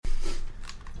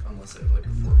Unless they have like a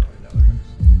 $4 million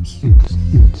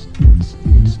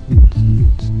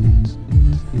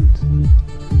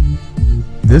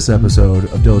house. This episode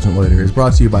of Diligent Loiter is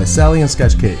brought to you by Sally and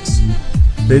Sketch Cakes.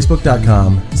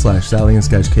 Facebook.com/Sally and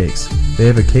Sketch Cakes. They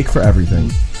have a cake for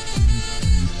everything.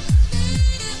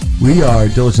 We are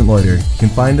Diligent Loiter. You can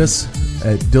find us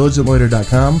at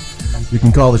diligentloiter.com. You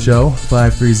can call the show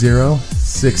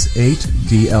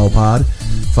 530-68-DL-POD,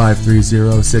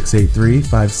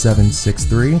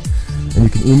 530-683-5763, and you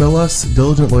can email us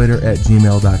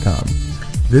diligentloiter@gmail.com.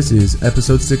 This is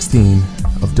episode 16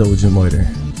 of Diligent Loiter.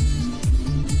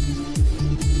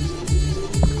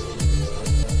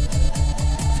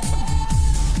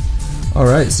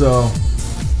 Alright, so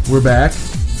we're back. We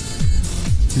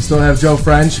still have Joe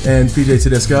French and PJ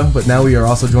Tedisco, but now we are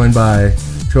also joined by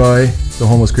Troy, the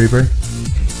homeless creeper.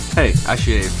 Hey, I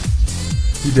shaved.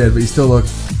 You did, but you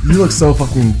look so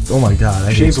fucking, oh my god.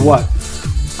 I Shaved hate you. what?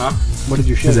 Huh? What did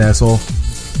you shave? His asshole.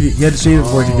 He had to shave it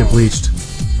before he could get bleached.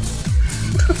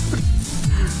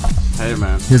 Hey,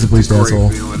 man. He has a bleached It's a great asshole.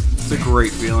 feeling. It's a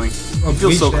great feeling. A You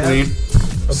feel so bleached clean.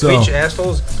 A So- bleached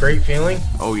asshole is a great feeling.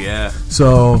 Oh, yeah.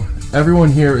 So,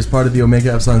 everyone here is part of the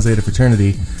Omega Epsilon Zeta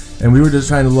fraternity, and we were just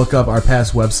trying to look up our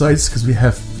past websites, because we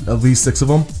have at least 6 of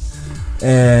them,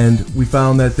 and we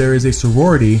found that there is a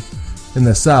sorority in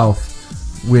the South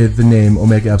with the name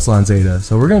Omega Epsilon Zeta.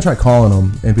 So we're going to try calling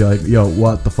them and be like, yo,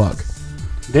 what the fuck?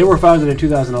 They were founded in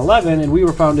 2011, and we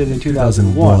were founded in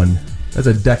 2001. That's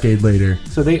a decade later.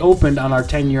 So they opened on our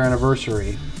 10-year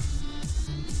anniversary.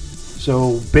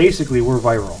 So basically, we're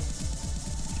viral.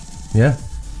 Yeah.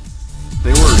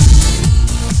 They were.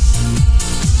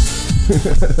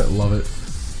 I love it.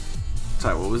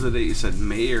 Sorry, what was the date? You said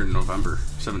May or November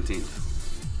 17th?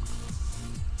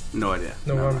 No idea.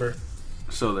 November.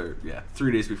 So they're,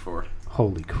 3 days before.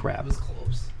 Holy crap. It was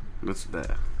close. That's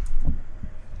that.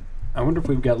 I wonder if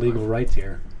we've got legal rights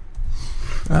here.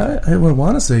 I would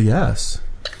want to say yes.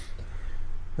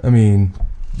 I mean,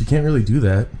 you can't really do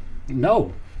that.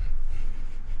 No.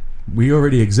 We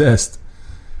already exist.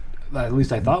 At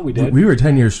least I thought we did. We were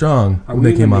 10 years strong Are when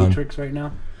we they in the came on. Matrix right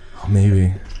now? Oh,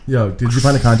 maybe. Yo, did you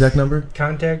find a contact number?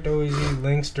 Contact OEZ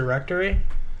links directory.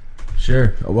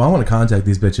 Sure. Well, I want to contact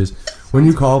these bitches. When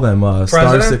you call them, star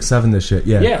President? 67 this shit.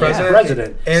 Yeah. Yeah, President.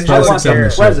 president. Angela I want the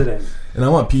Garrett. president. And I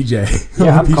want PJ. I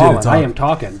Yeah, want I'm PJ calling. to talk. I am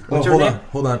talking. What's her hold name? on.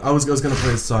 Hold on. I was going to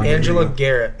play this song. Angela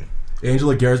Garrett.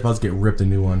 Angela Garrett's about to get ripped a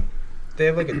new one. They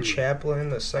have like a chaplain,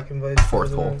 the second vice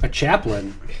Fourth president. A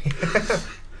chaplain.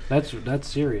 That's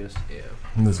serious. Yeah.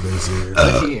 This is very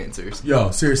serious. He answers.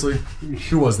 Yo, seriously?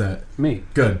 Who was that? Me.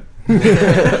 Good.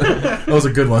 That was a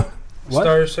good one. What?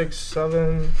 Star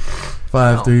 67.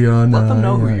 5309. Let them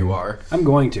know who you are. I'm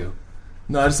going to.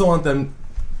 No, I just don't want them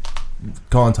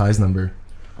calling Ty's number.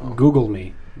 Google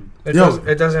me. It, Yo.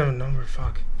 it doesn't have a number.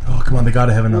 Fuck. Oh, come on. They got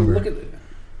to have a number. Look at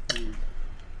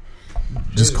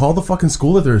Just call the fucking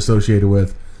school that they're associated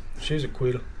with. She's a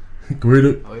queen. Great.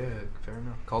 Oh, yeah. Fair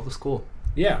enough. Call the school.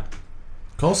 Yeah.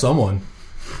 Call someone.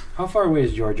 How far away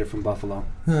is Georgia from Buffalo?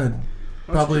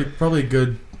 Probably a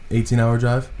good 18-hour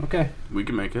drive. Okay. We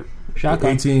can make it.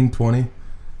 Shotgun. 18, 20.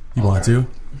 You want to?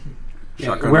 Yeah,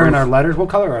 Shotgun wearing roof. our letters. What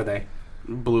color are they?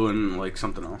 Blue and, like,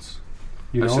 something else.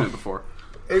 You I've seen know? it before.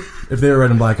 If they were red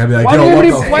and black, I'd be like, Why, yo, what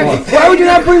the why would you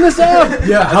not bring this up?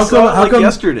 Yeah, I saw it, like,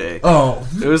 yesterday. Oh,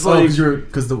 It was like-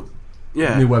 because the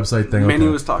Yeah. new website thing. Manny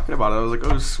Okay. was talking about it. I was like,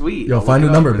 oh, sweet. Yo, I'll find a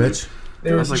look it up, number, and- bitch.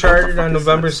 They I were was like, what the chartered fuck on is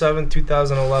November this? 7th,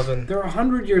 2011. They're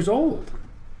 100 years old.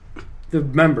 The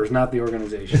members, not the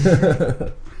organization.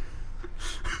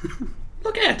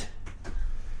 Look at.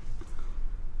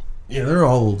 Yeah, they're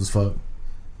all old as fuck.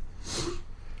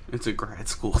 It's a grad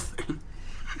school thing.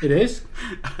 It is?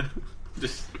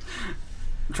 Just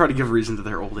try to give reason to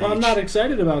their old age. Well, I'm not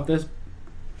excited about this.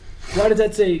 Why does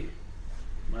that say...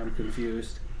 I'm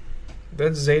confused.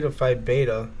 That's Zeta Phi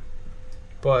Beta,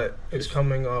 but it's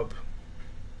coming up.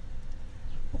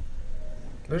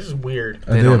 They're just weird.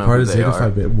 Are They they don't a know part who of they Zeta are. Phi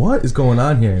Beta? What is going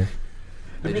on here?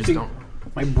 They just Everything-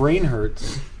 don't. My brain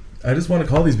hurts. I just want to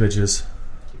call these bitches.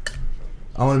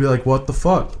 I want to be like, what the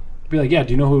fuck? Be like, yeah,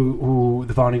 do you know who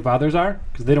the founding fathers are?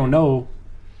 Because they don't know.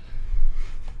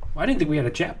 I didn't think we had a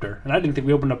chapter. And I didn't think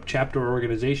we opened up chapter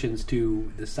organizations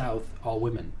to the South, all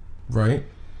women. Right?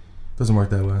 Doesn't work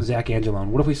that way. Zach Angelone.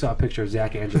 What if we saw a picture of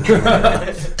Zach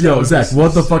Angelone? Yo, Zach,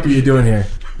 what the fuck are you doing here?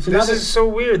 So now This there's- is so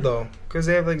weird though, because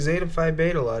they have like Zeta Phi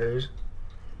Beta letters.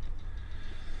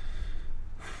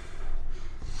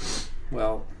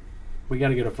 well, we got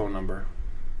to get a phone number.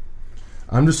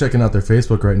 I'm just checking out their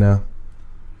Facebook right now.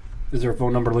 Is there a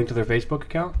phone number linked to their Facebook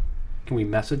account? Can we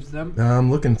message them?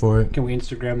 I'm looking for it. Can we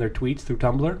Instagram their tweets through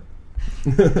Tumblr?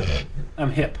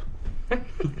 I'm hip.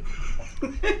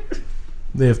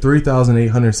 They have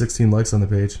 3,816 likes on the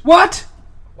page. What?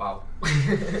 Wow.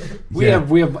 We Yeah.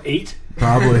 have 8.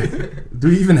 Probably. Do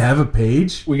we even have a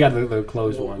page? We got the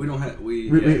closed Well, one. we don't have We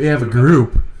have a don't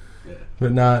group, Yeah.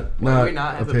 but not Why do we not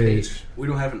not a have a page. page? We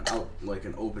don't have an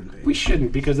open page. We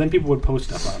shouldn't, because then people would post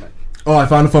stuff on it. Oh, I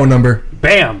found a phone number.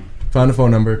 Bam! Found a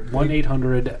phone number.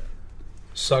 1-800.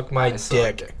 Suck my I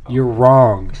suck dick. it. You're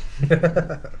wrong. What's I'm the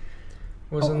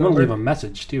going to number? leave a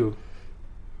message, too.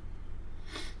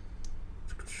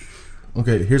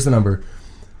 Okay, here's the number.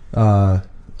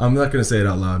 I'm not gonna say it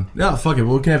out loud. No, fuck it.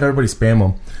 We can have everybody spam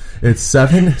them. It's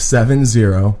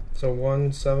 770. So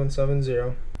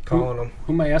 1770. Calling them.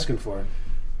 Who am I asking for?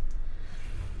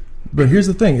 But here's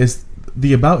the thing: is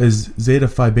the about is Zeta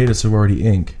Phi Beta Sorority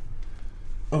Inc.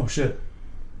 Oh shit!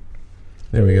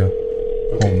 There we go.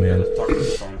 Oh man, Talk on the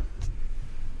phone.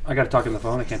 I got to talk on the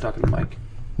phone. I can't talk on the mic.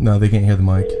 no, they can't hear the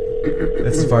mic.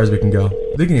 That's as far as we can go.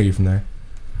 They can hear you from there.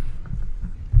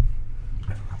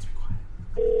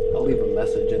 I'll leave a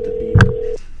message at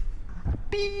the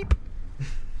beep.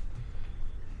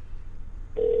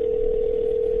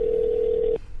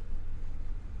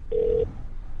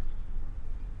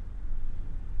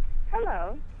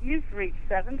 Hello, you've reached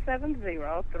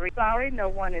 7703. Sorry, no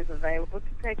one is available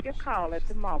to take your call at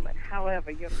the moment.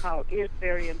 However, your call is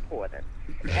very important.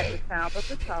 At the sound of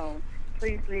the tone,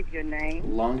 please leave your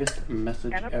name Longest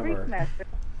message and a ever. brief message,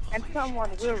 and someone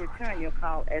will return your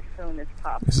call as soon as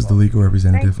possible. This is the legal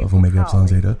representative Thank you of for Omega Epsilon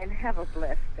calling, Zeta. and have a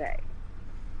blessed day.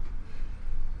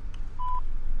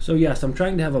 So yes, I'm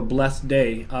trying to have a blessed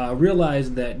day.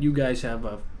 Realize that you guys have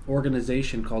an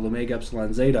organization called Omega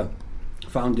Epsilon Zeta,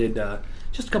 founded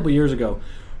just a couple years ago.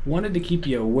 Wanted to keep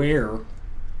you aware,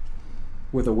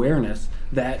 with awareness,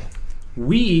 that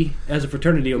we, as a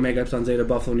fraternity, Omega Epsilon Zeta,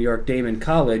 Buffalo, New York, Damon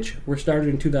College, were started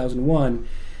in 2001,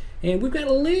 and we've got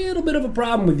a little bit of a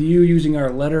problem with you using our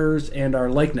letters and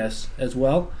our likeness as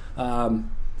well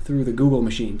through the Google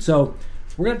machine. So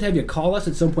we're going to have you call us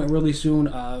at some point really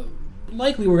soon.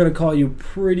 Likely we're going to call you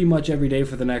pretty much every day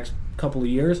for the next couple of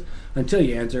years until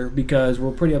you answer, because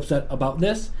we're pretty upset about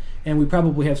this, and we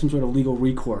probably have some sort of legal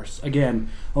recourse. Again,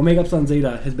 Omega Epsilon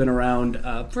Zeta has been around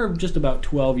for just about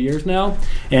 12 years now,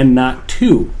 and not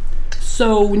 2.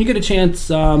 So when you get a chance,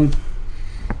 I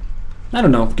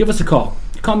don't know, give us a call.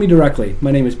 Call me directly.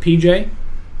 My name is PJ.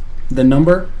 The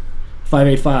number,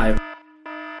 585.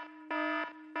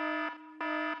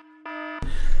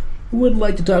 Would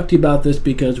like to talk to you about this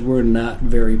because we're not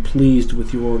very pleased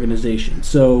with your organization.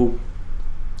 So,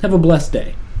 have a blessed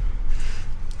day.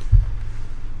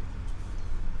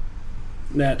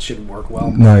 That should work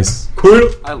well. Nice.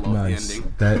 I love Nice. the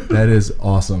ending. That is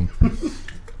awesome.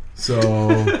 So,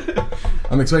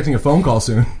 I'm expecting a phone call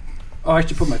soon. Oh, I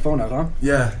should put my phone out, huh?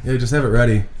 Yeah, just have it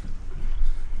ready.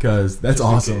 Because that's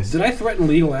awesome. Did I threaten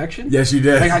legal action? Yes, you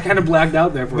did. I kind of blacked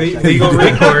out there for a second. Legal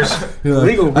recourse. Yeah,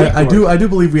 legal I recourse. do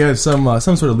believe we have some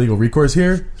sort of legal recourse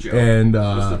here, Joe, and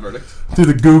what's the verdict? through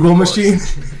the Google machine.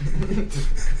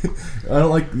 I don't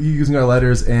like you using our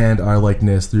letters and our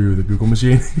likeness through the Google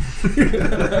machine.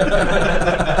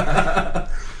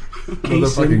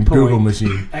 Motherfucking in Google point.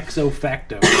 machine. Exo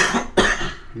facto.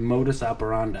 Modus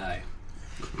operandi.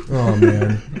 Oh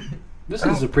man. This is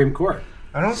the Supreme Court.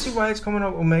 I don't see why it's coming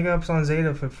up Omega Epsilon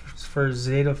Zeta for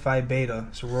Zeta Phi Beta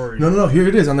sorority. No, here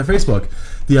it is on their Facebook.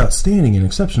 The outstanding and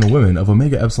exceptional women of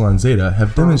Omega Epsilon Zeta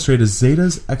have demonstrated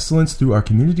Zeta's excellence through our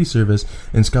community service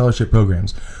and scholarship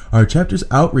programs. Our chapter's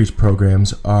outreach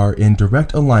programs are in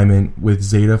direct alignment with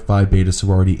Zeta Phi Beta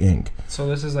Sorority Inc. So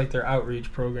this is like their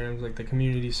outreach programs, like the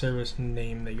community service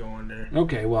name they go under.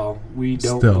 Okay, well, we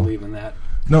don't Still. believe in that.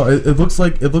 No, it looks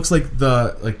like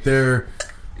their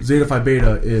Zeta Phi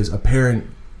Beta is a parent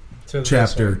To this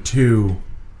chapter one. to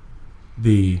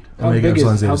the How Omega big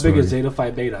Epsilon is Zeta how big sorority. is Zeta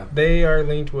Phi Beta? They are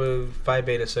linked with Phi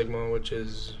Beta Sigma, which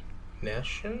is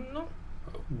national.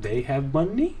 They have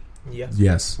money. Yes.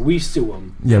 Yes. We sue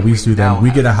them. Yeah, we We sue now them. We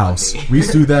get a have house. money. We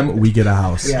sue them. We get a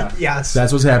house. Yeah. Yes.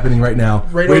 That's what's happening right now.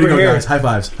 Right Way to over go, here. guys. High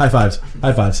fives. High fives.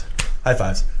 High fives. High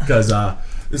fives. Because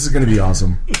this is going to be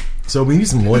awesome. So we need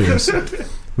some lawyers.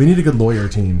 We need a good lawyer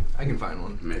team. I can find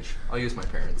one. Mitch. I'll use my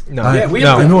parents. no. I, we no.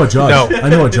 have I know a judge. No. I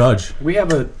know a judge. We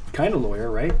have a kind of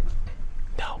lawyer, right?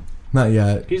 Not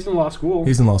yet. He's in law school.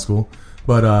 He's in law school.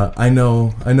 But I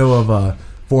know of a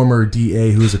former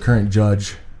DA who's a current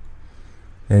judge.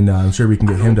 And I'm sure we can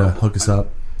get him to hook us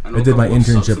up. know I a did my couple of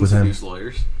internship with substance him. abuse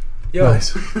lawyers. Yo,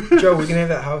 Nice. Joe, we can have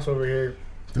that house over here.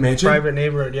 The mansion? Private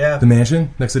neighborhood, yeah. The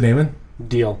mansion next to Damon?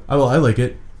 Deal. I like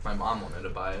it. My mom wanted to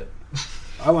buy it.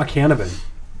 I want Canavan.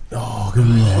 Oh, could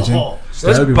you imagine? That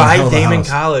Let's would be one buy hell of a Damon house.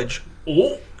 College.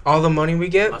 All the money we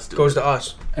get Let's do goes it. to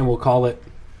us. And we'll call it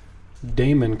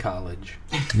Damon College.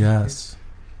 Yes.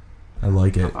 I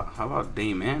like it. How about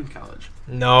Dame and College?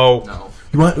 No. No.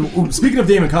 You want, speaking of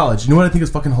Damon College, you know what I think is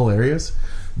fucking hilarious?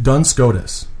 Duns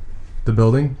Scotus. The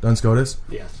building, Duns Scotus.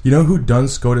 Yes. You know who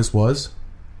Duns Scotus was?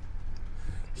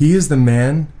 He is the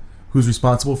man who's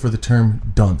responsible for the term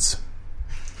dunce.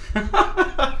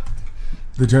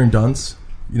 The term dunce.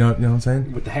 You know what I'm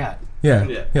saying? With the hat. Yeah.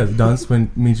 Yeah. Yeah, the dunce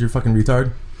when means you're fucking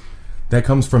retard. That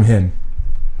comes from him.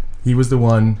 He was the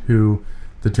one who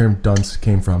the term dunce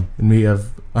came from. And we have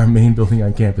our main building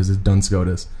on campus is Duns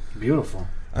Scotus. Beautiful.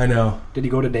 I know. Did he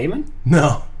go to Damon?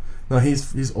 No,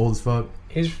 he's old as fuck.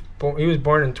 He was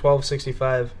born in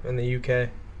 1265 in the UK.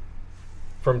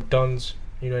 From Duns,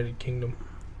 United Kingdom.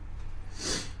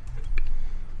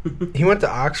 He went to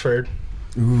Oxford.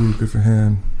 Ooh, good for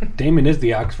him. Damon is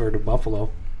the Oxford of Buffalo.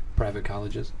 Private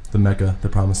colleges. The Mecca, the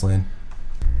Promised Land.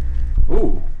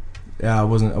 Ooh. Yeah, I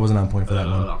wasn't on point for that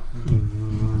one.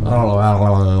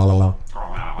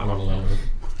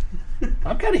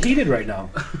 I'm kind of heated right now.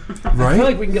 I Right? feel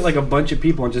like we can get like a bunch of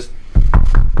people and just...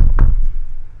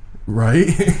 Right?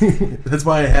 That's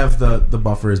why I have the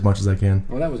buffer as much as I can.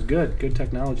 Well, that was good. Good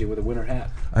technology with a winter hat.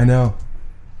 I know.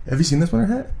 Have you seen this winter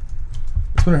hat?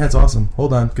 This winter hat's awesome.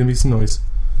 Hold on, gonna be some noise.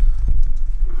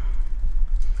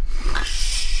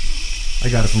 I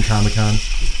got it from Comic-Con.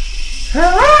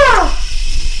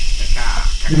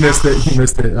 You missed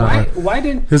it. Why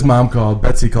didn't... His mom called.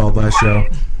 Betsy called last show.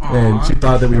 And she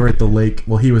thought that we were at the lake.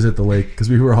 Well, he was at the lake because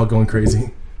we were all going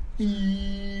crazy.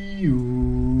 And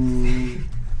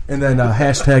then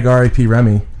hashtag RIP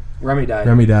Remy. Remy died.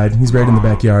 Remy died. He's buried in the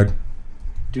backyard.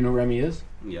 Do you know who Remy is?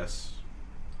 Yes.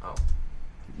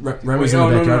 Remy's in the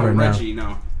backyard right now. Reggie,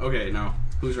 no. Okay, no.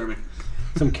 Who's Remy?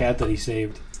 Some cat that he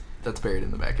saved. That's buried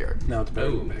in the backyard. Now it's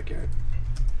buried in Oh. the backyard.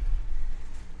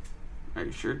 Are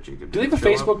you sure, Jacob? Do they have a Show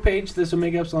Facebook up? page, this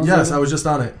Omega Epsilon? Yes, Zeta? I was just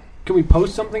on it. Can we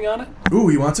post something on it?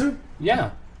 Ooh, you want to?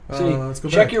 Yeah. See, let's go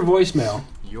check back. your voicemail.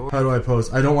 How do I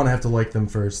post? I don't want to have to like them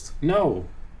first. No.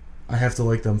 I have to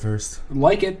like them first.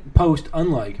 Like it, post,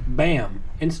 unlike. Bam.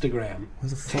 Instagram. What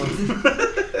the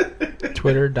fuck?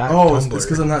 Twitter.com. Oh, it's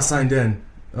because I'm not signed in.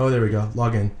 Oh, there we go.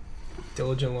 Log in.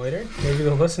 Diligent Loiter? Maybe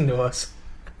they'll listen to us.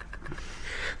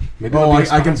 Maybe Oh, they'll be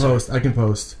a I can sponsor. post. I can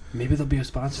post. Maybe they'll be a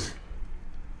sponsor.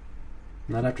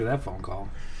 Not after that phone call.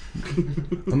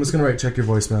 I'm just going to write check your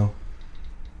voicemail.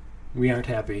 We aren't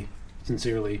happy.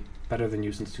 Sincerely. Better than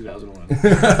you since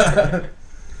 2001.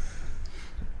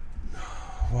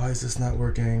 Why is this not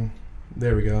working?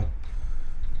 There we go.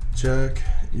 Check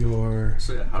your...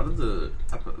 So yeah, how did the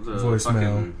Voicemail.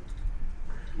 fucking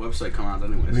website come out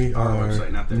anyways? We Our are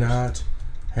website, not theirs. not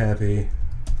happy.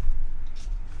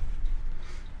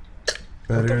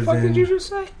 What Better the fuck than did you just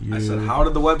say? you I said, how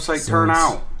did the website turn since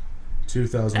out?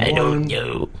 2001.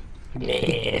 know.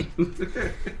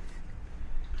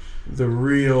 The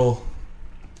real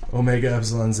Omega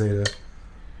Epsilon Zeta.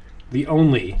 The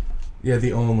only Yeah,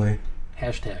 the only.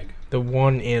 hashtag. The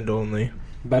one and only.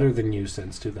 Better than you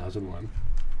since 2001.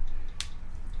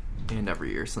 And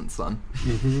every year since then.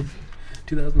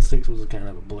 2006 was kind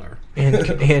of a blur.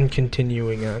 And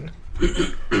continuing on.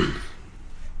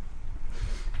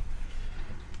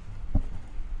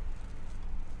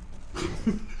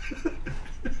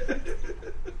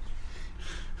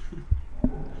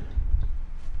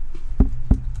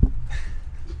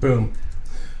 Boom.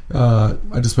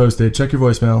 I just posted, check your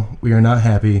voicemail. We are not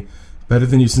happy. Better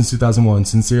than you since 2001.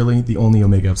 Sincerely, the only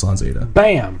Omega Epsilon Zeta.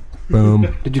 Bam!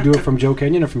 Boom. Did you do it from Joe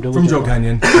Kenyon or from Dylan? From Joe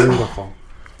Kenyon. Beautiful.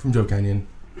 From Joe Kenyon.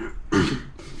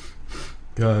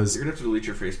 Because You're gonna have to delete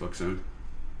your Facebook soon,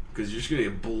 because you're just gonna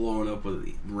get blown up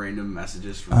with random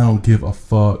messages from I don't give a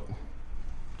fuck.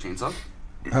 Chainsaw.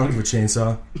 I don't give a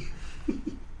chainsaw.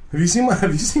 Have you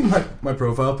seen my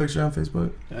profile picture on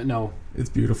Facebook? No. It's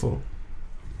beautiful.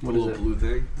 What the is little it? blue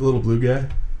thing. The little blue guy.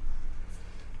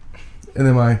 And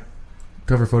then my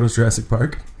cover photo's Jurassic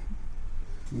Park.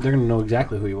 They're going to know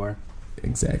exactly who you are.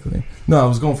 Exactly. No, I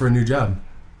was going for a new job.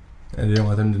 And I didn't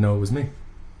want them to know it was me.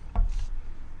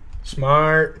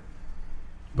 Smart.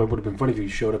 But it would have been funny if you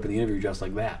showed up in the interview just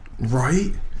like that.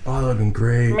 Right? Oh, that would have been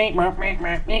great.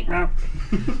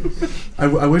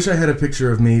 I wish I had a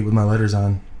picture of me with my letters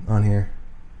on here.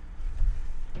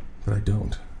 But I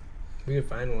don't. We could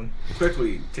find one.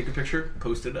 Quickly, take a picture,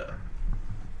 post it up.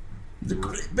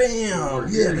 Bam! Or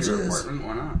Yeah, your bitches. apartment,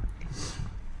 why not?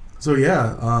 So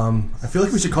yeah, I feel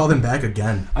like we should call them back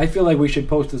again. I feel like we should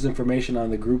post this information on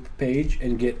the group page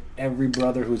and get every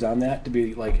brother who's on that to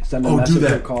be like, send a Oh, message do or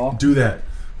that. call. Do that.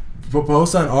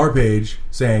 Post on our page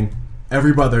saying,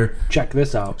 every brother, Check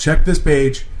this out. check this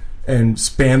page and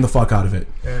spam the fuck out of it.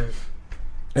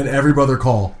 And every brother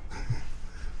call.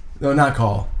 No, not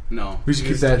call. No. We should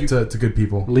keep that to good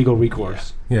people. Legal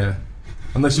recourse. Yeah.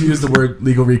 Unless you use the word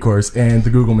legal recourse and the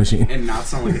Google machine. And not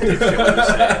sound like a dipshit when you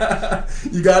say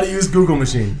it. You gotta use Google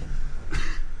machine.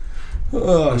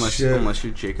 Oh, shit. Unless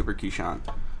you're Jacob or Keyshawn.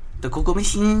 The Google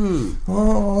machine.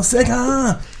 Oh,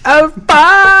 Sega!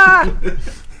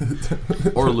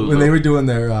 Or Lulu. When they were doing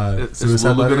their Is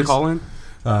suicide Lulu letters, gonna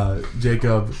call in?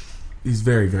 Jacob, he's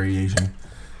very, very Asian.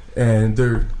 And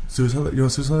their suicide, you know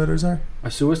what suicide letters are? A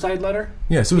suicide letter?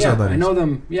 Yeah, suicide letters. I know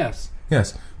them, yes.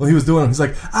 Yes. Well, he was doing them. He's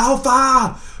like,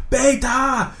 Alpha!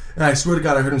 Beta! And I swear to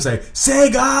God, I heard him say,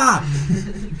 Sega!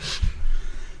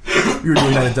 We were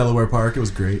doing that at Delaware Park. It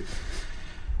was great.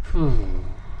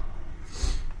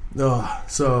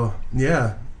 So,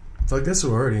 yeah. It's like this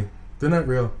sorority. They're not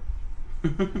real.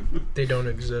 They don't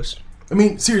exist. I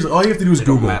mean, seriously, all you have to do is They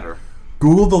don't Google. matter.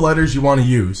 Google the letters you want to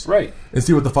use. Right. And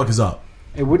see what the fuck is up.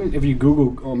 It wouldn't, if you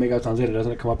Google Omega Epsilon Zeta,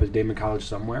 doesn't it come up as Damon College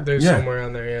somewhere? There's Yeah. somewhere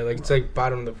on there, yeah. Like it's like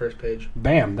bottom of the first page.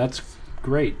 Bam, that's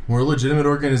great. We're a legitimate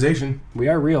organization. We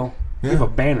are real. We Yeah. have a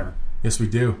banner. Yes, we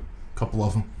do. A couple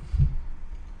of them.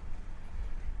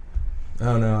 I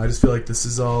don't know. I just feel like this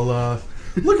is all.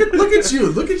 Look at you!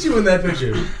 Look at you in that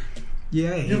picture.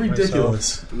 Yeah, I You're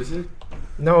ridiculous. Let me see.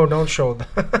 No, don't show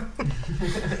that.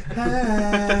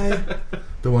 Hi.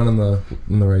 The one on the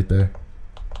right there.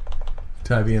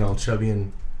 Ty being all chubby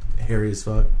and hairy as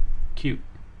fuck. Cute.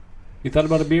 You thought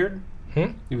about a beard? Hmm?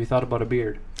 Have you thought about a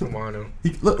beard? I want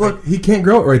to. Look, he can't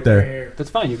grow it right there.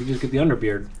 That's fine. You can just get the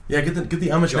underbeard. Yeah, get the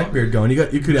Amish neck beard going. You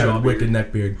could have a Jaw wicked beard.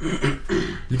 neck beard.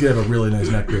 You could have a really nice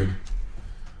neck beard.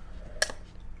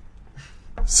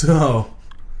 So,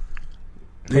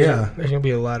 yeah. There's gonna be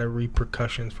a lot of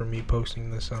repercussions for me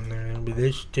posting this on there. It'll be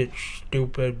this shit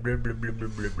stupid. Blah blah blah blah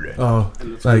blah blah. Oh,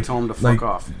 And that's when like you tell them to fuck like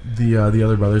off. the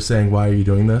other brother saying, "Why are you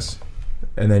doing this?"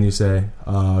 And then you say,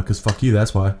 "Cause fuck you.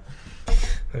 That's why.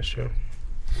 That's true.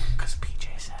 Because PJ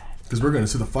said. Cause we're gonna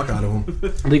sue the fuck out of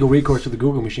him." Legal recourse to the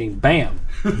Google machine. Bam.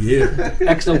 Yeah,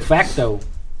 Exo facto.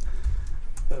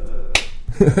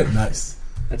 nice.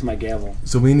 That's my gavel.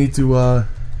 So we need to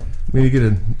get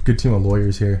a good team of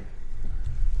lawyers here.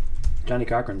 Johnny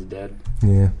Cochran's dead.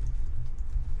 Yeah.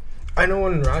 I know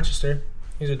one in Rochester.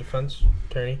 He's a defense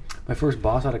attorney. My first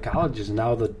boss out of college is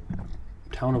now the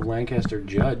town of Lancaster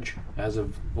judge as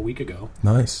of a week ago.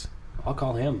 Nice. I'll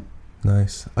call him.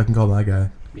 Nice. I can call my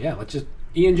guy. Yeah, let's just...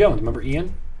 Ian Jones. Remember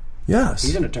Ian? Yes.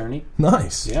 He's an attorney.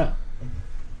 Nice. Yeah.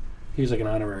 He's like an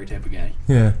honorary type of guy.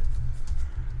 Yeah.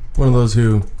 One of those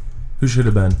who should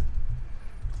have been.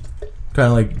 Kind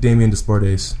of like Damien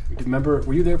Desportes. Remember,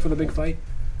 were you there for the big fight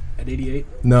at 88?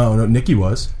 No, Nikki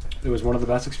was. It was one of the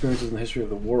best experiences in the history of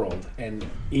the world. And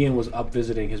Ian was up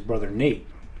visiting his brother Nate.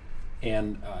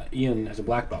 And Ian has a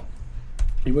black belt.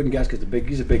 You wouldn't guess because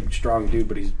he's a big, strong dude,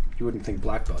 but you wouldn't think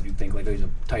black belt. You'd think like he's a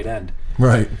tight end.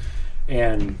 Right.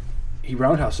 And he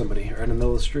roundhoused somebody right in the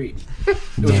middle of the street. It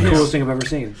was the coolest thing I've ever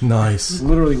seen. Nice.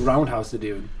 Literally roundhoused the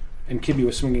dude. And Kibbe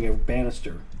was swinging a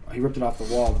banister. He ripped it off the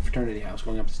wall of the fraternity house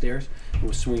going up the stairs and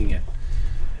was swinging it.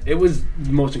 It was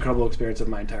the most incredible experience of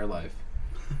my entire life.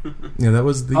 Yeah, that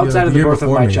was the Outside of the the year birth of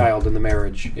before my me. child and the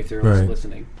marriage, if they're Right.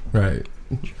 listening. Right.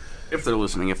 If they're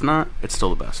listening. If not, it's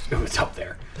still the best. It was up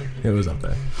there. It was up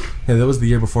there. Yeah, that was the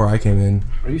year before I came in.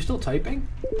 Are you still typing?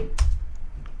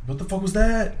 What the fuck was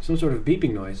that? Some sort of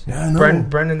beeping noise. Yeah, I know.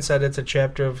 Brendan said it's a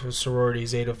chapter of sorority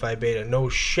Zeta Phi Beta. No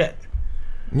shit.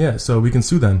 Yeah, so we can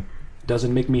sue them.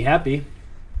 Doesn't make me happy.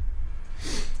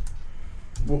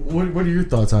 What are your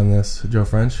thoughts on this, Joe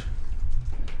French?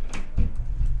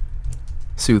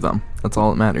 Sue them. That's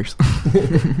all that matters.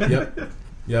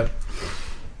 Yep.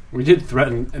 We did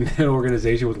threaten an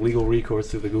organization with legal recourse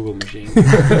through the Google machine.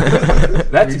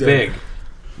 That's We did. big.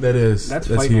 That is. That's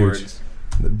huge. fighting words.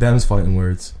 Them's fighting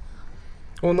words.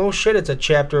 Well, no shit. It's a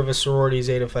chapter of a sorority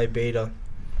Zeta Phi Beta.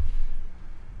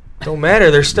 Don't matter.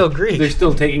 They're still Greek. They're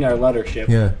still taking our lettership,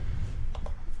 Yeah.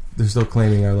 They're still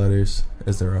claiming our letters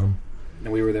as their own.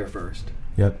 and we were there first.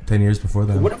 Yep, 10 years before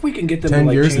them. What if we can get them 10 to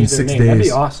like years change and their 6 name? That'd be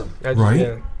days. awesome.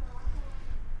 Right?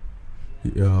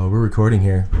 Yeah. We're recording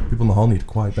here. People in the hall need to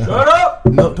quiet down. Shut up!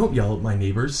 No, don't yell at my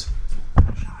neighbors.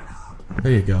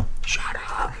 There you go.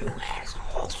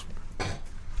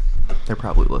 They're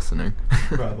probably listening.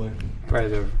 Probably. Probably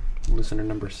the listener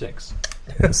number 6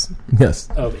 Yes. Yes.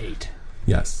 of 8.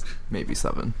 Yes. Maybe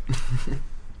 7.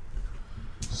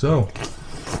 So,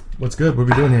 what's good? What are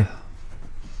we doing here?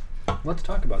 Let's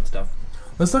talk about stuff.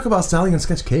 Let's talk about Stallion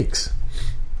Sketch Cakes.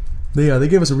 They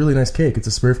gave us a really nice cake. It's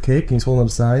a Smurf cake, and he's holding up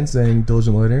a sign saying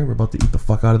Diligent Loiter. We're about to eat the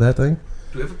fuck out of that thing.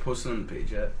 Do we have it posted on the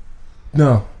page yet?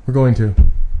 No, we're going to.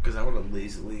 Because I want to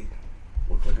lazily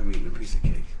look like I'm eating a piece of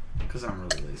cake. Because I'm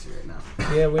really lazy right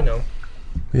now. Yeah, we know.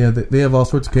 Yeah, they have all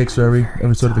sorts of cakes for every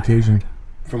sort of occasion.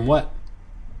 From what?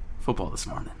 Football this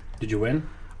morning. Did you win?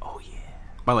 Oh, yeah.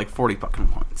 By like 40 fucking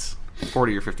points.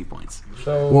 40 or 50 points.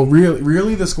 So Well,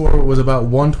 really, the score was about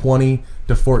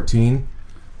 120-14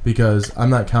 because I'm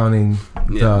not counting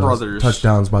Yeah, the brothers.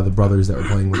 touchdowns by the brothers that were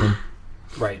playing with him.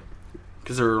 Right.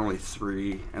 Because there were only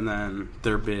 3, and then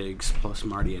their bigs plus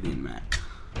Marty, Eddie, and Matt.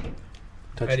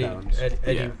 Touchdowns.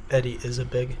 Eddie is a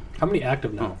big. How many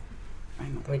active now? I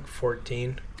know. Like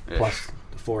 14. Plus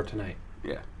the 4 tonight.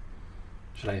 Yeah.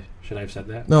 Should I have said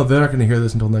that? No, they're not going to hear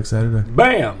this until next Saturday.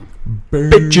 Bam!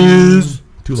 Bitches!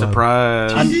 Too loud.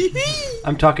 Surprise!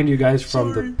 I'm talking to you guys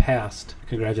from the past.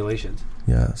 Congratulations.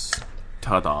 Yes.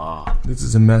 Ta-da. This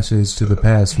is a message to the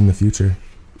past from the future.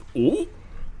 Ooh.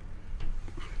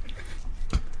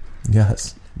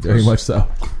 Yes, very much so.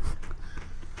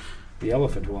 The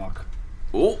elephant walk.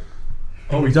 Ooh.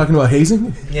 Oh, are you talking about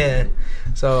hazing? Yeah.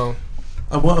 So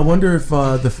I wonder if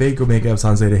the fake Omega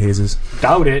Epsilon Zeta hazes.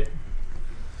 Doubt it.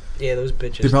 yeah, those They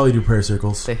bitches. probably do prayer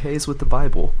circles. They haze with the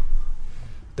Bible.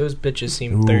 Those bitches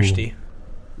seem Ooh. thirsty.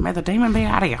 May the demon be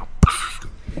out of you.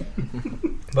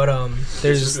 But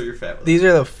there's these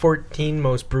are the 14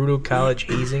 most brutal college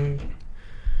hazing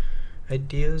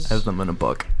ideas. Has them in a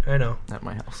book I know. at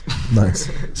my house. Nice.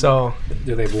 So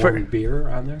Do they have warm beer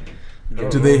on there?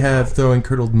 Do they have throwing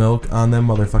curdled milk on them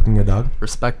while they're fucking a dog?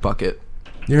 Respect bucket.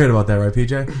 You heard about that, right, PJ?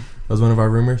 That was one of our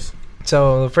rumors.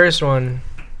 the first one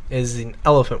is an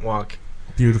elephant walk.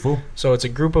 Beautiful. So it's a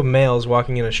group of males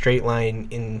walking in a straight line,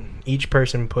 in each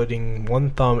person putting one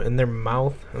thumb in their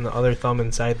mouth and the other thumb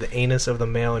inside the anus of the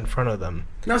male in front of them.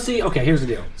 Now, see, okay, here's the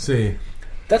deal. See.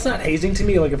 That's not hazing to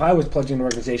me. Like, if I was pledging an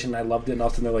organization and I loved it, and all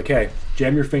of a sudden they're like, hey,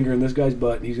 jam your finger in this guy's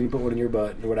butt, and he's going to put one in your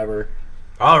butt, or whatever.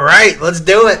 All right, let's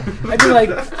do it. I'd be like,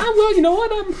 well, you know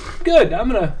what? I'm good. I'm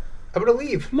gonna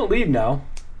leave. leave now.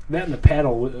 That and the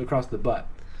paddle across the butt.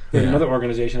 There's Yeah. another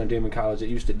organization at Damon College that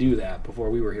used to do that before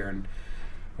we were here, and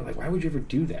we're like, why would you ever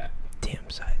do that? Damn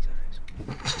size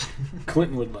eyes.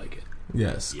 Clinton would like it.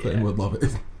 Yes, Clinton would love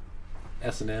it.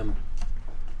 S&M.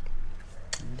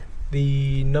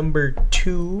 The number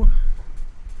 2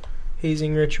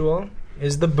 hazing ritual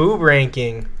is the boob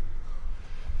ranking.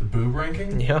 The boob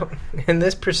ranking? Yep. In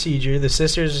this procedure, the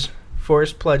sisters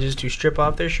force pledges to strip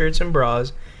off their shirts and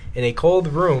bras in a cold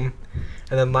room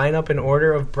and then line up in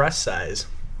order of breast size.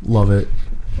 Love it.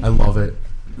 I love it.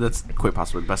 That's quite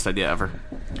possibly the best idea ever.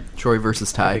 Troy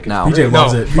versus Ty. Now. PJ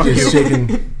loves No, it. fuck PJ's you.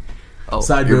 shaking. Oh,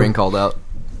 Side you're boob. being called out.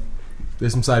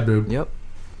 There's some side boob. Yep.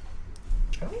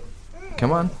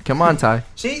 Come on, Ty.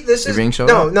 See, this You're is... being shown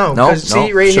No, up? no, No, 'cause see,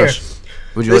 no, right shush. here.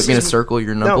 Would you This like me to is- circle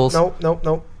your nipples?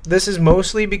 No. This is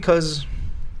mostly because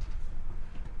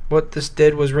what this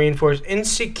did was reinforce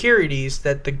insecurities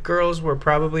that the girls were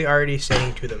probably already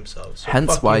saying to themselves. So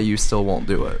Hence fuck why you still won't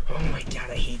do it. Oh my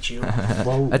god, I hate you.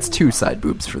 That's 2 side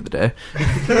boobs for the day.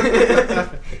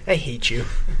 I hate you.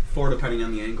 4 depending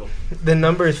on the angle. The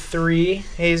number 3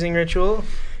 hazing ritual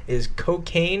is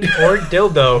cocaine or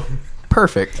dildo.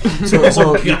 Perfect.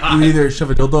 So you either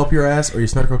shove a dildo up your ass or you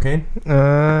snort cocaine?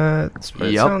 That's what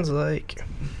it Yep. sounds like.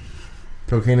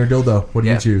 Cocaine or dildo? What do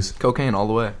Yeah. you choose? Cocaine all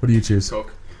the way. What do you choose?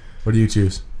 Coke. What do you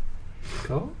choose?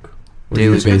 Coke? What do you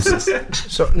Daily choose? basis.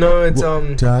 So no, it's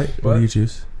Ty, what What? do you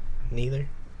choose? neither.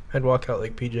 I'd walk out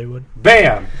like PJ would.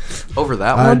 Bam! Over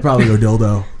that I'd one? probably go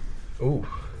dildo Ooh.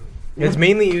 It's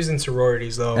mainly used in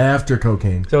sororities though. after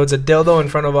cocaine. So it's a dildo in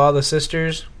front of all the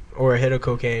sisters or a hit of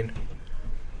cocaine.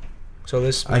 So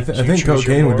this I makes you think choose your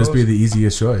cocaine would just be morals. the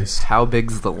easiest choice. How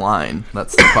big's the line?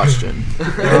 That's the question.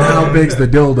 And how big's the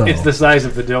dildo? It's the size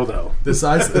of the dildo. The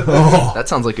size. Oh. That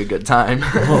sounds like a good time.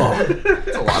 Oh.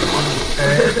 It's a lot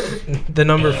of money. The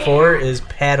number 4 is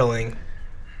paddling.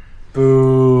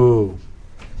 Boo.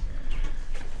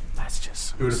 That's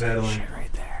just Go to paddling. shit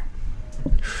right there.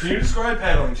 Can you describe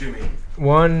paddling to me?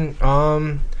 One,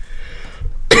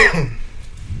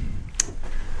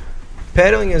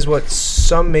 paddling is what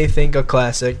some may think a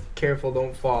classic. Careful,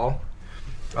 don't fall.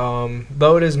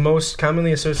 Though it is most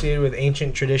commonly associated with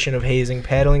ancient tradition of hazing,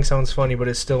 paddling sounds funny, but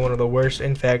it's still one of the worst.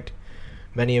 In fact,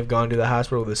 many have gone to the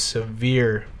hospital with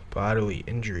severe bodily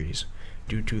injuries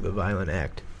due to the violent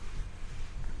act.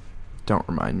 Don't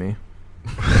remind me.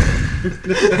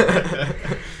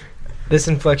 This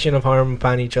infliction of harm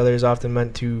upon each other is often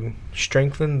meant to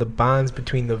strengthen the bonds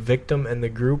between the victim and the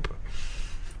group.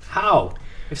 How?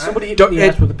 If somebody hit Don't- me in the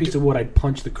ass it- with a piece of wood, I'd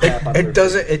punch the crap out of It their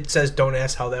doesn't. It says don't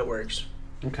ask how that works.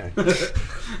 Okay.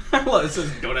 Well, it says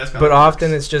don't ask how But that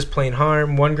often works. it's just plain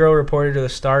harm. One girl reported to the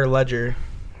Star Ledger,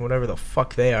 whatever the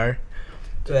fuck they are,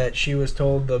 that she was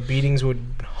told the beatings would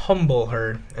humble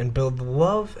her and build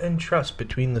love and trust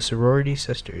between the sorority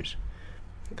sisters.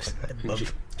 I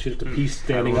love She's the piece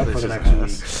standing I up love for the this next week.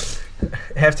 ass.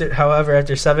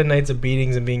 After 7 nights of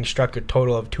beatings and being struck a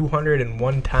total of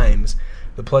 201 times,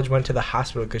 the pledge went to the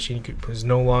hospital because she was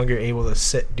no longer able to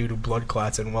sit due to blood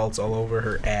clots and welts all over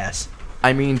her ass.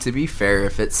 I mean, to be fair,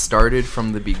 if it started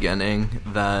from the beginning,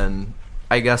 then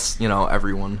I guess,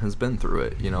 everyone has been through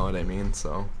it, you know what I mean?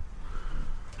 So,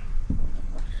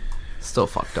 still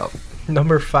fucked up.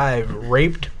 Number 5,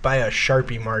 raped by a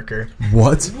Sharpie marker.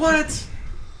 What? What?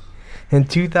 In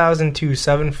 2002,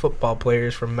 7 football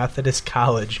players from Methodist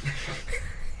College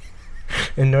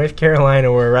in North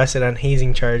Carolina were arrested on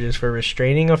hazing charges for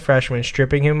restraining a freshman,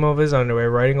 stripping him of his underwear,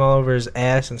 writing all over his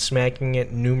ass, and smacking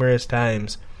it numerous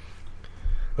times.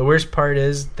 The worst part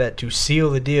is that to seal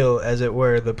the deal, as it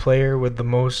were, the player with the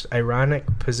most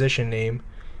ironic position name,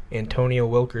 Antonio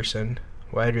Wilkerson,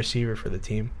 wide receiver for the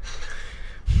team,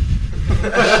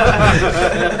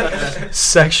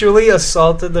 sexually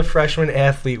assaulted the freshman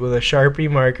athlete with a Sharpie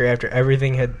marker after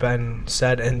everything had been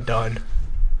said and done.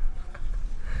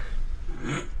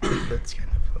 That's kind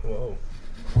of whoa.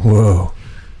 Whoa.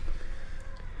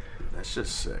 That's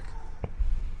just sick.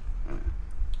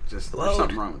 Just Load. there's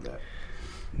something wrong with that.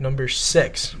 Number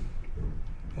 6.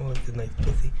 Oh, it's a nice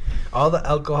pithy. All the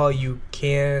alcohol you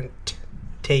can't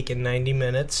take in 90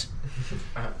 minutes.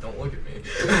 Don't look at me.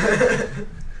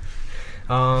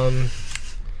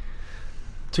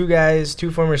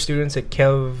 2 former students at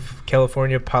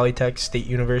California Polytech State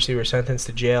University were sentenced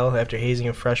to jail after hazing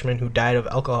a freshman who died of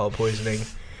alcohol poisoning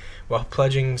while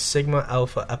pledging Sigma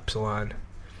Alpha Epsilon.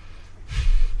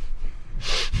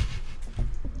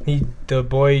 The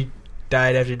boy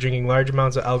died after drinking large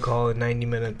amounts of alcohol in 90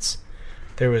 minutes.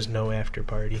 There was no after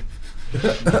party.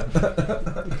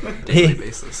 Daily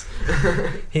basis.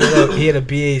 He had a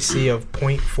BAC of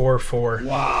 .44.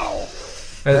 Wow.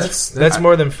 That's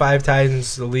more than 5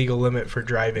 times the legal limit for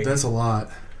driving. That's a lot.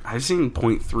 I've seen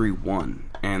 .31,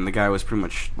 and the guy was pretty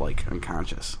much like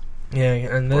unconscious. Yeah,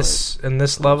 and this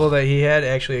level that he had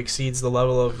actually exceeds the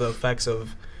level of the effects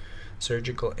of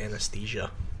surgical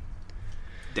anesthesia.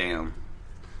 Damn.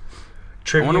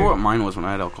 Trivia. I wonder what mine was when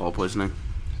I had alcohol poisoning.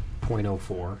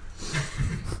 .04.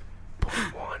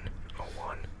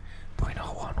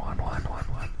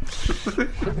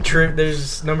 0.01.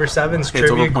 There's number 7's Okay,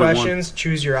 it's over trivia 0.1. questions.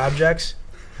 Choose your objects.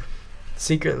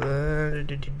 Secret.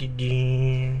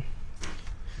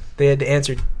 They had to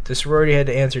answer. The sorority had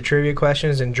to answer trivia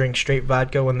questions and drink straight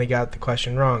vodka when they got the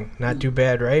question wrong. Not too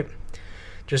bad, right?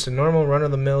 Just a normal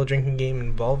run-of-the-mill drinking game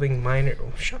involving minor.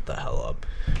 Oh, shut the hell up,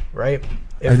 right?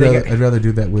 I'd rather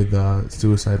do that with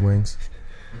suicide wings.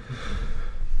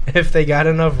 If they got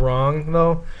enough wrong,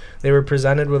 though, they were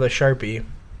presented with a Sharpie,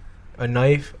 a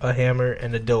knife, a hammer,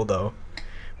 and a dildo,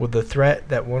 with the threat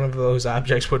that one of those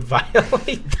objects would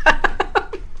violate them.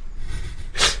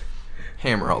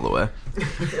 Hammer all the way.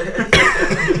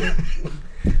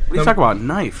 What are you talking about?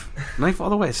 Knife all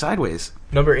the way, sideways.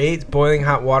 Number 8, boiling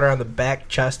hot water on the back,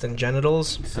 chest, and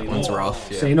genitals. That one's rough.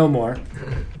 Yeah. Say no more.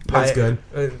 That's good.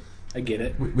 I get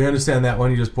it. We understand that one.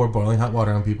 You just pour boiling hot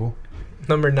water on people.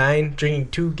 Number 9, drinking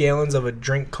 2 gallons of a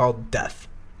drink called death.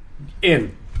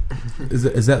 In.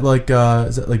 Is that like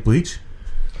bleach?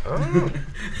 Oh.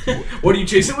 What do you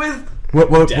chase it with?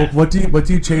 What do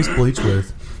you chase bleach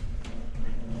with?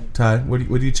 Todd, what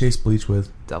do you chase bleach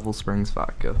with? Devil Springs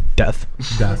vodka. Death.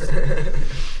 Death.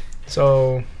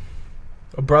 So,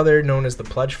 a brother known as the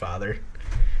Pledge Father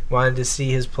wanted to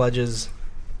see his pledges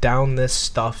down this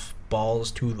stuff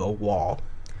balls to the wall.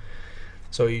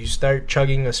 So you start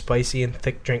chugging a spicy and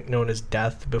thick drink known as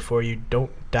death before you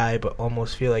don't die but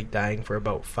almost feel like dying for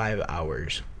about 5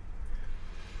 hours.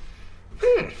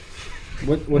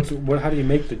 How do you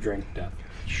make the drink death?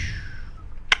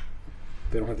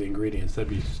 They don't have the ingredients. That'd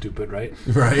be stupid, right?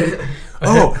 Right?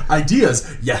 Oh,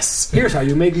 ideas. Yes. Here's how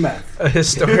you make meth. A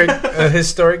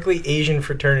historically Asian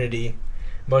fraternity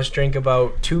must drink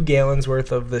about 2 gallons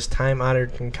worth of this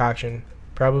time-honored concoction,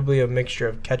 probably a mixture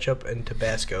of ketchup and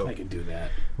Tabasco. I can do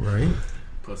that. Right?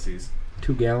 Pussies.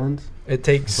 2 gallons? It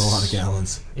takes That's a lot of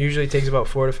gallons. Usually takes about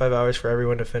 4 to 5 hours for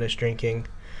everyone to finish drinking,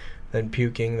 then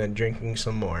puking, then drinking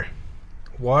some more.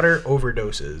 Water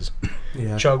overdoses.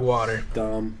 Yeah. Chug water.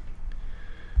 Dumb.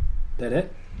 That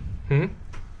it? No.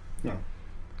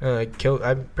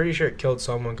 I'm pretty sure it killed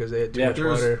someone because they had too much there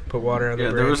was- water. Put water on Yeah,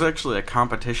 their there brain. was actually a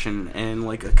competition and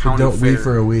like a The county don't fair. wee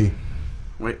for a wee.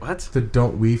 Wait, what? The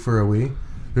don't wee for a wee.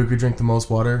 Who could drink the most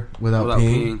water without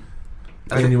peeing?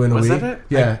 win a Was Wii. that it?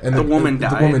 Yeah, and The woman The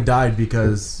died? woman died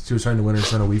because she was trying to win her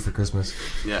son a Wii for Christmas.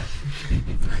 Yeah.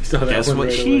 I saw that Guess one what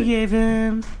right she away. gave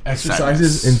him?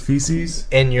 Exercises in feces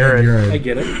And urine. urine. I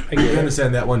get it. I You get it.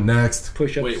 understand that one next.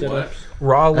 Push-ups, Wait, sit-ups.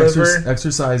 Raw liver.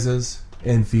 Exercises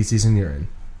in feces and urine.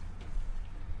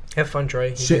 Have fun, Troy.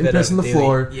 You Shit do and that piss on the daily.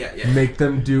 floor. Yeah. Make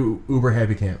them do Uber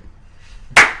Happy Camp.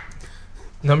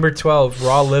 Number 12,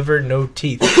 raw liver, no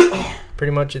teeth.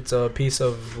 Pretty much it's a piece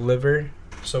of liver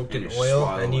soaked And in you oil,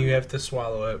 swallow and you it. have to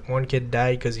swallow it. One kid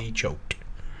died because he choked.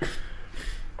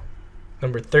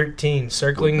 Number 13,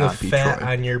 circling Would the not be fat Troy.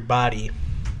 on your body.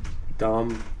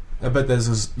 Dumb. I bet that's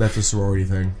a sorority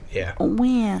thing. Yeah. Oh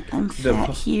man, I'm The- fat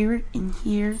here and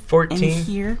here 14. and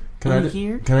here Can and I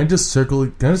here. can I just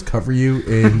cover you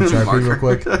in Sharpie real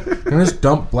quick? Can I just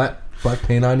dump black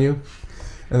paint on you,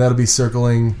 and that'll be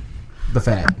circling the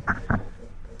fat.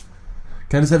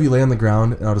 Can I just have you lay on the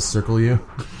ground and I'll just circle you?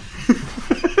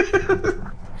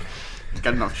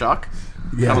 Got enough chalk? I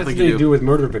Yeah, don't That's think what you they do. do with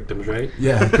murder victims, right?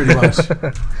 yeah, pretty much.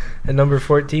 And number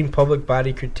 14, public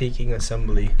body critiquing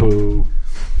assembly. Boo.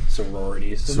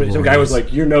 Sororities. Some guy was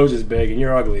like, your nose is big and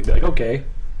you're ugly. Be like, okay,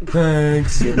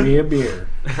 Thanks. give me a beer.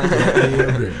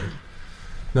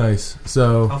 Nice.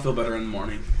 So, I'll feel better in the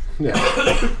morning. Yeah.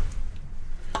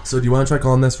 do you want to try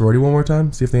calling that sorority one more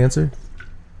time? See if they answer.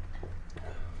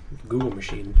 Google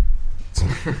machine.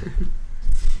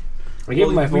 I gave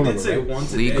him my phone we did number. say Right?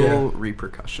 once a Legal day.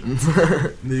 repercussions.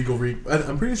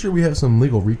 I'm pretty sure we have some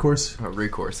legal recourse.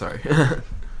 Recourse, sorry.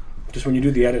 Just when you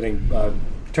do the editing,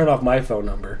 turn off my phone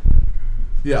number.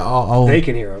 Yeah, I'll They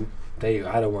can hear them.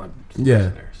 I don't want Yeah.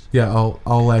 listeners. yeah,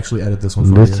 I'll actually edit this one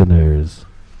for you. Listeners.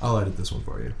 I'll edit this one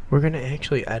for you. We're going to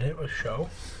actually edit a show?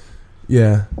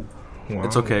 Yeah, Wow.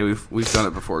 It's okay. We've done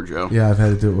it before, Joe. yeah, I've had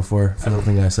to do it before for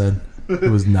something I said. It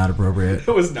was not appropriate.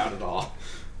 It was not at all.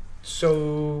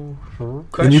 So, And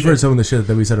question. you've heard some of the shit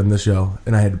that we said on this show,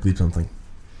 and I had to bleep something.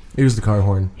 It was the car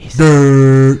horn. He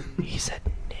said,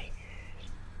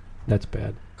 That's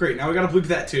bad. Great. Now we gotta bleep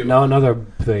that too. Now another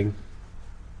thing.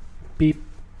 Beep.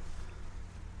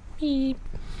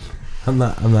 I'm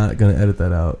not gonna edit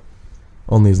that out.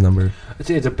 Only his number.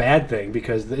 It's a bad thing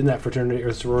because in that fraternity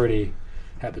or sorority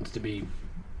happens to be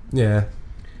Yeah.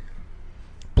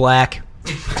 black.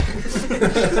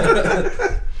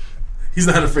 He's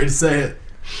not afraid to say it.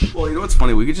 Well, you know what's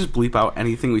funny? We could just bleep out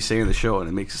anything we say in the show, and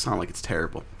it makes it sound like it's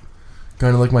terrible.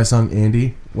 Kind of like my song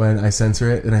Andy, when I censor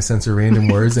it and I censor random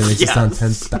words and it makes it sound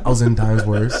 10,000 times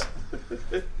worse.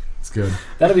 It's good.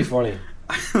 that'd be funny.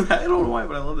 I don't know why,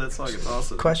 but I love that song. It's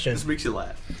awesome. Question. It just makes you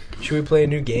laugh. Should we play a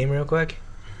new game real quick?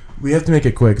 We have to make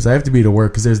it quick because I have to be to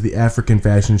work because there's the African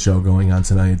fashion show going on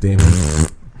tonight at Damon.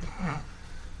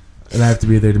 And I have to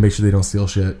be there to make sure they don't steal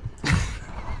shit. I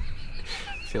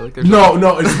feel like there's No,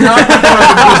 it's not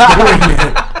because they're doing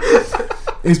it.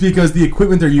 It's because the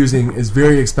equipment they're using is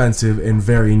very expensive and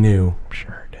very new.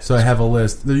 Sure it is. So I have a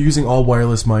list. They're using all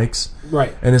wireless mics.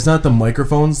 Right. And it's not the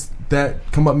microphones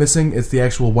that come up missing, it's the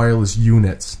actual wireless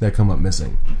units that come up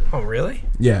missing. Oh, really?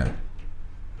 Yeah.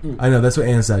 I know, that's what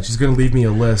Anna said. She's going to leave me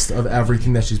a list of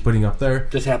everything that she's putting up there.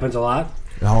 This happens a lot.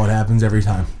 Oh, it happens every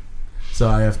time. So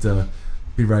I have to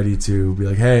be ready to be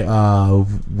like, hey,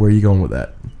 where are you going with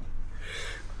that?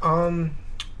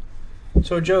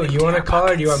 So Joe, you want to call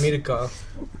or do you want me to call?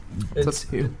 It's up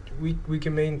to you. We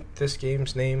can make this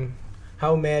game's name.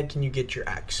 How mad can you get your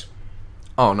ex?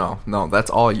 Oh no, that's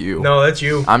all you. No, that's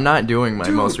you. I'm not doing my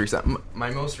Dude. most recent.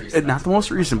 My most recent. Not the most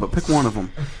recent, but pick one of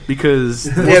them because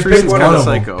the Yeah, most pick recent's one kind of of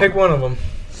them. psycho. Pick one of them.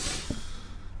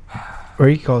 Or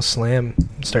you can call Slam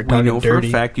and start We talking know for dirty.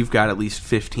 a fact you've got at least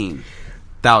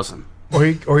 15,000. Or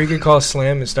you could call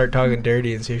Slam and start talking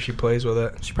dirty and see if she plays with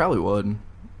it. She probably would.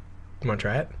 You want to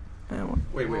try it? Yeah,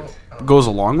 Wait. Goes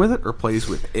along with it or plays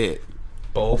with it?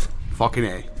 Both. Fucking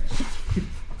A.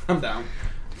 I'm down.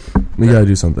 We got to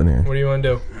do something here. What do you want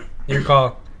to do? Your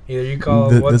call. Either you call.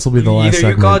 This will be the last Either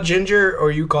you call segment. Ginger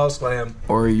or you call Slam.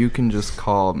 Or you can just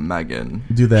call Megan.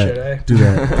 Do that. Should I? Do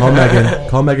that. Call Megan.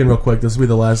 Call Megan real quick. This will be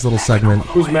the last little segment.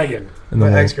 Who's Megan? And My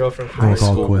then ex girlfriend from we'll high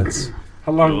call it school. quits.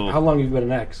 How long you been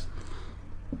an ex?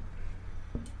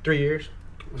 3 years.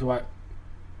 So I,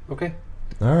 okay.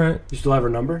 All right. You still have her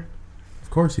number? Of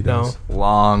course he No. does.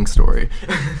 Long story.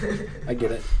 I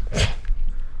get it.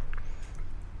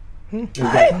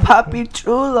 Hi, Papi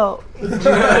Chulo. I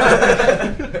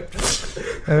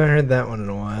haven't heard that one in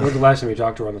a When while. was the last time you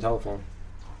talked to her on the telephone?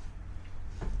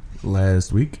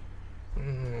 Last week? I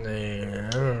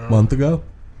don't know. Month ago?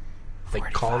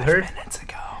 Like called her Minutes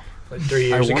ago. like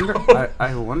 3 I years wonder. ago.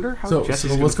 I wonder how. So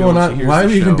Jesse's what's gonna going feel when on? she hears Why are the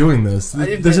we even show. doing this? I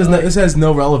didn't This know. this has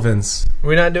no relevance.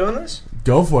 We're not doing this.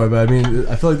 Go for it, but I mean,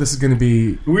 I feel like this is going to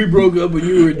be... We broke up when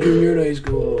you were in junior high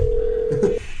school. Talk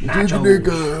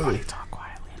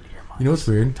quietly into your mic. You know what's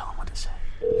weird? Tell him what to say.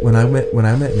 When I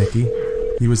met Nikki,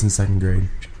 he was in 2nd grade.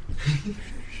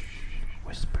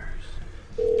 Whispers.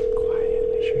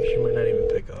 Quiet. She might not even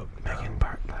pick up. Megan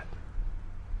Bartlett.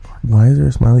 Why is there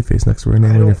a smiley face next to her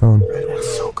name on your phone?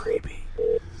 That's so creepy.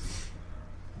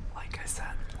 Like I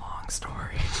said, long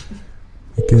story.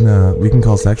 We can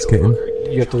call Sex Kitten.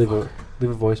 You have to leave a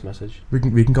voice message. We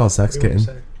can call Sex Wait, what Kitten. was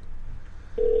that?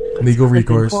 Legal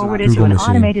recourse, Forwarded to Google an machine.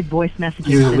 automated voice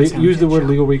messaging system. Use the word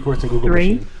legal recourse in Google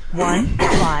 3 machine. 1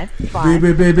 5 Beep, 5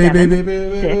 beep, beep, beep, 7 beep,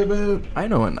 beep, beep, beep. I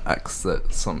know an X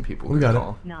that some people We can got it.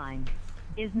 call. 9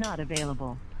 is not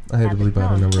available. I had to bleep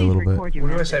out her number a little bit. What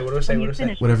do I say? What do I say? What do I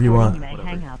say? Whatever you want. You may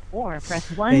hang up or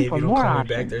press 1 Hey, if for you don't more call me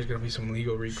options. back, there's gonna be some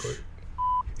legal recourse.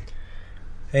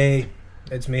 Hey,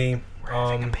 it's me.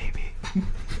 Baby.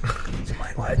 You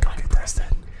might want to go get tested.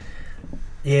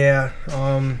 Yeah.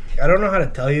 I don't know how to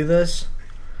tell you this,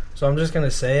 so I'm just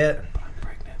gonna say it. I'm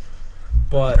pregnant.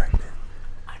 But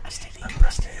I'm STD.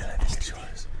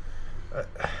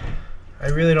 I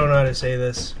really don't know how to say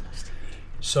this.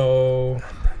 So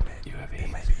You have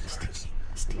AIDS.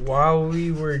 while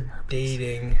we were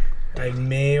dating, I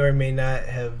may or may not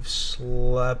have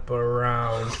slept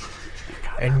around,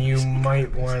 and you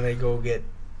might want to go get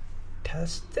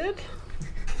tested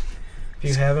if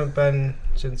you haven't been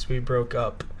since we broke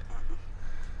up.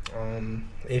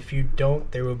 If you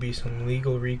don't, there will be some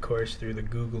legal recourse through the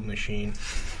Google machine.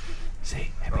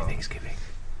 Say, Happy Thanksgiving.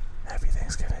 Happy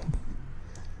Thanksgiving.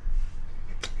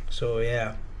 So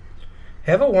yeah,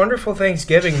 have a wonderful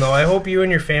Thanksgiving though. I hope you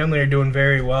and your family are doing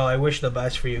very well. I wish the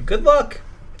best for you. Good luck.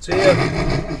 See ya.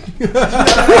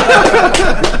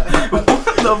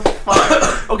 The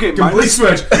fuck? Okay, Complete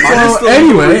switch. mine is So the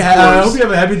anyway, legal I recourse. hope you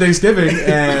have a happy Thanksgiving,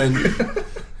 and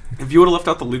If you would have left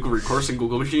out the legal recourse in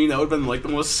Google machine, that would have been like the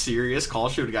most serious call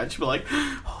she would have gotten. She'd be like,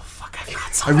 "Oh fuck, I've got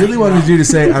I something." really wanted you to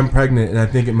say I'm pregnant, and I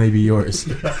think it may be yours.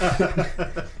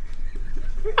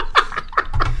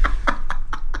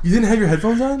 You didn't have your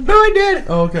headphones on? No, I did.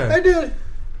 Oh, okay. I did.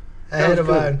 I had them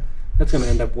good. on. That's gonna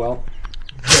end up well.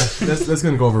 That's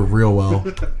gonna go over real well.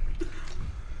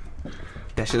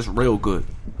 That's just real good.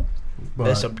 But-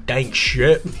 That's some dank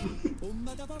shit.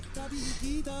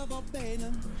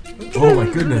 oh my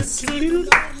goodness.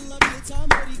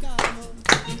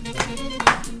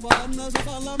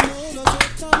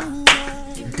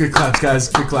 Good claps, guys.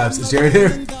 Good claps. Is Jared here?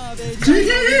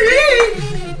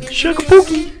 Shaka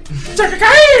pookie.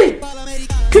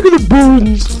 Kick of the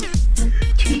bones.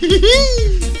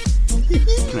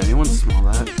 Can anyone smell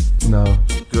that? No.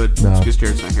 Good. No. It's because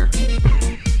Jared's not here.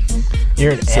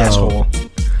 You're an So- asshole.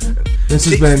 This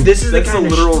has been. This is the That's kind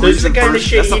the of literal this is the reason kind of first-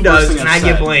 shit that's the he first does, thing and I've I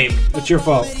get said. blamed. It's your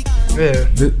fault. Yeah.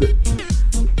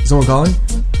 Someone calling?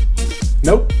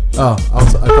 Nope. Oh, I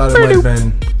thought it might have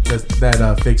been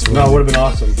that fake story. No, it would have been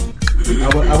awesome. I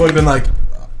would have been like,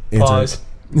 Pause.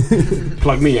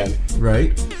 Plug me in.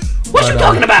 right? What you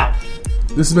talking about?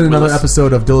 This has been another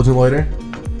episode of Diligent Loiter.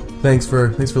 Thanks for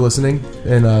listening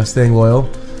and staying loyal.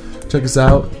 Check us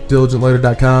out,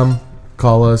 diligentloiter.com.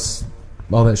 Call us,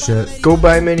 all that shit. Go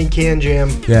buy Mini Can Jam.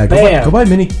 Yeah, Bam. go buy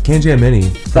Mini Can Jam Mini.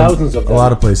 from Thousands of them. a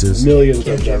lot of places. Millions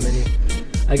Can of Jam them. Mini.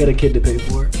 I got a kid to pay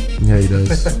for it. Yeah, he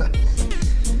does.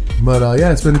 But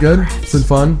yeah, it's been good. It's been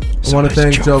fun. I want to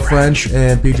thank Joe French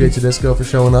and PJ Tedisco for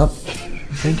showing up.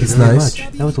 Thank you It's very nice.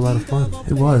 much. That was a lot of fun.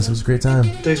 It was a great time.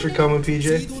 Thanks for coming,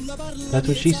 PJ. That's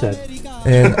what she said.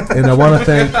 And I want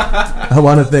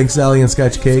to thank Sally and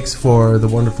Sketch Cakes for the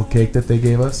wonderful cake that they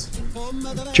gave us.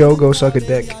 Joe, go suck a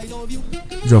dick.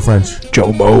 Joe French.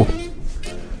 Joe Mo.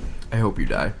 I hope you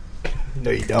die.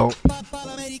 No, you don't.